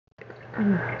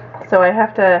So I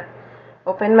have to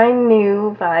open my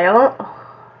new vial.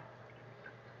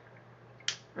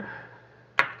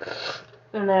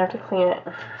 And then I have to clean it.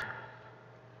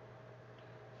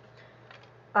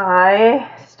 I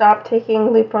stopped taking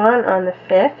Lupron on the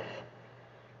 5th.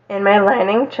 And my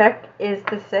lining check is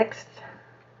the 6th.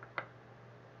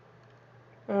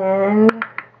 And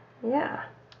yeah.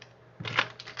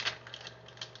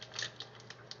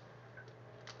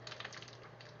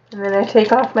 And then I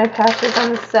take off my patches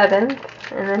on the 7th.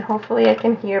 And then hopefully I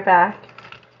can hear back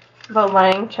about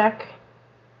lining check.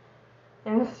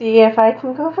 And see if I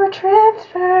can go for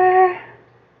transfer.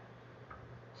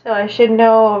 So I should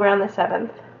know around the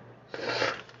 7th.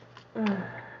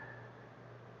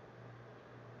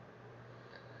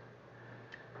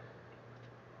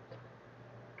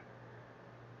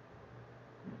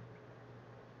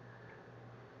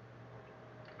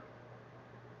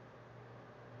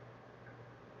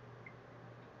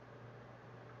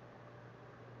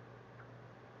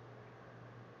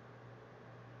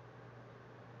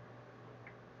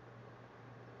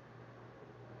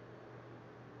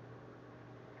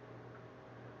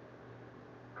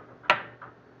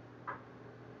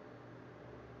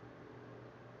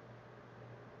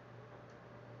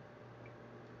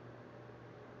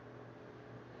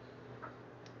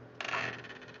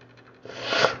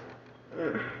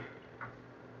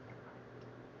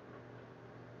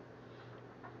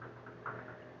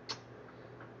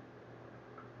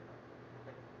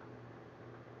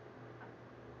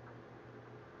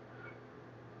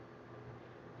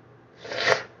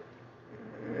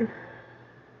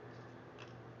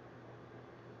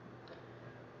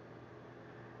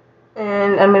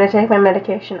 And I'm going to take my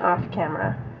medication off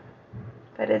camera.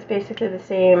 But it's basically the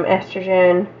same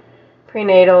estrogen,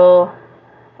 prenatal,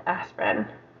 aspirin.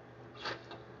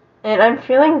 And I'm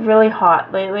feeling really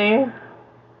hot lately.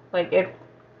 Like,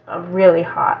 I'm really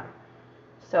hot.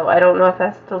 So I don't know if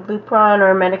that's the Lupron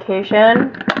or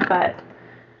medication, but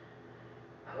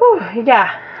whew,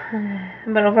 yeah.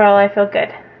 But overall I feel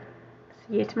good.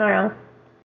 See you tomorrow.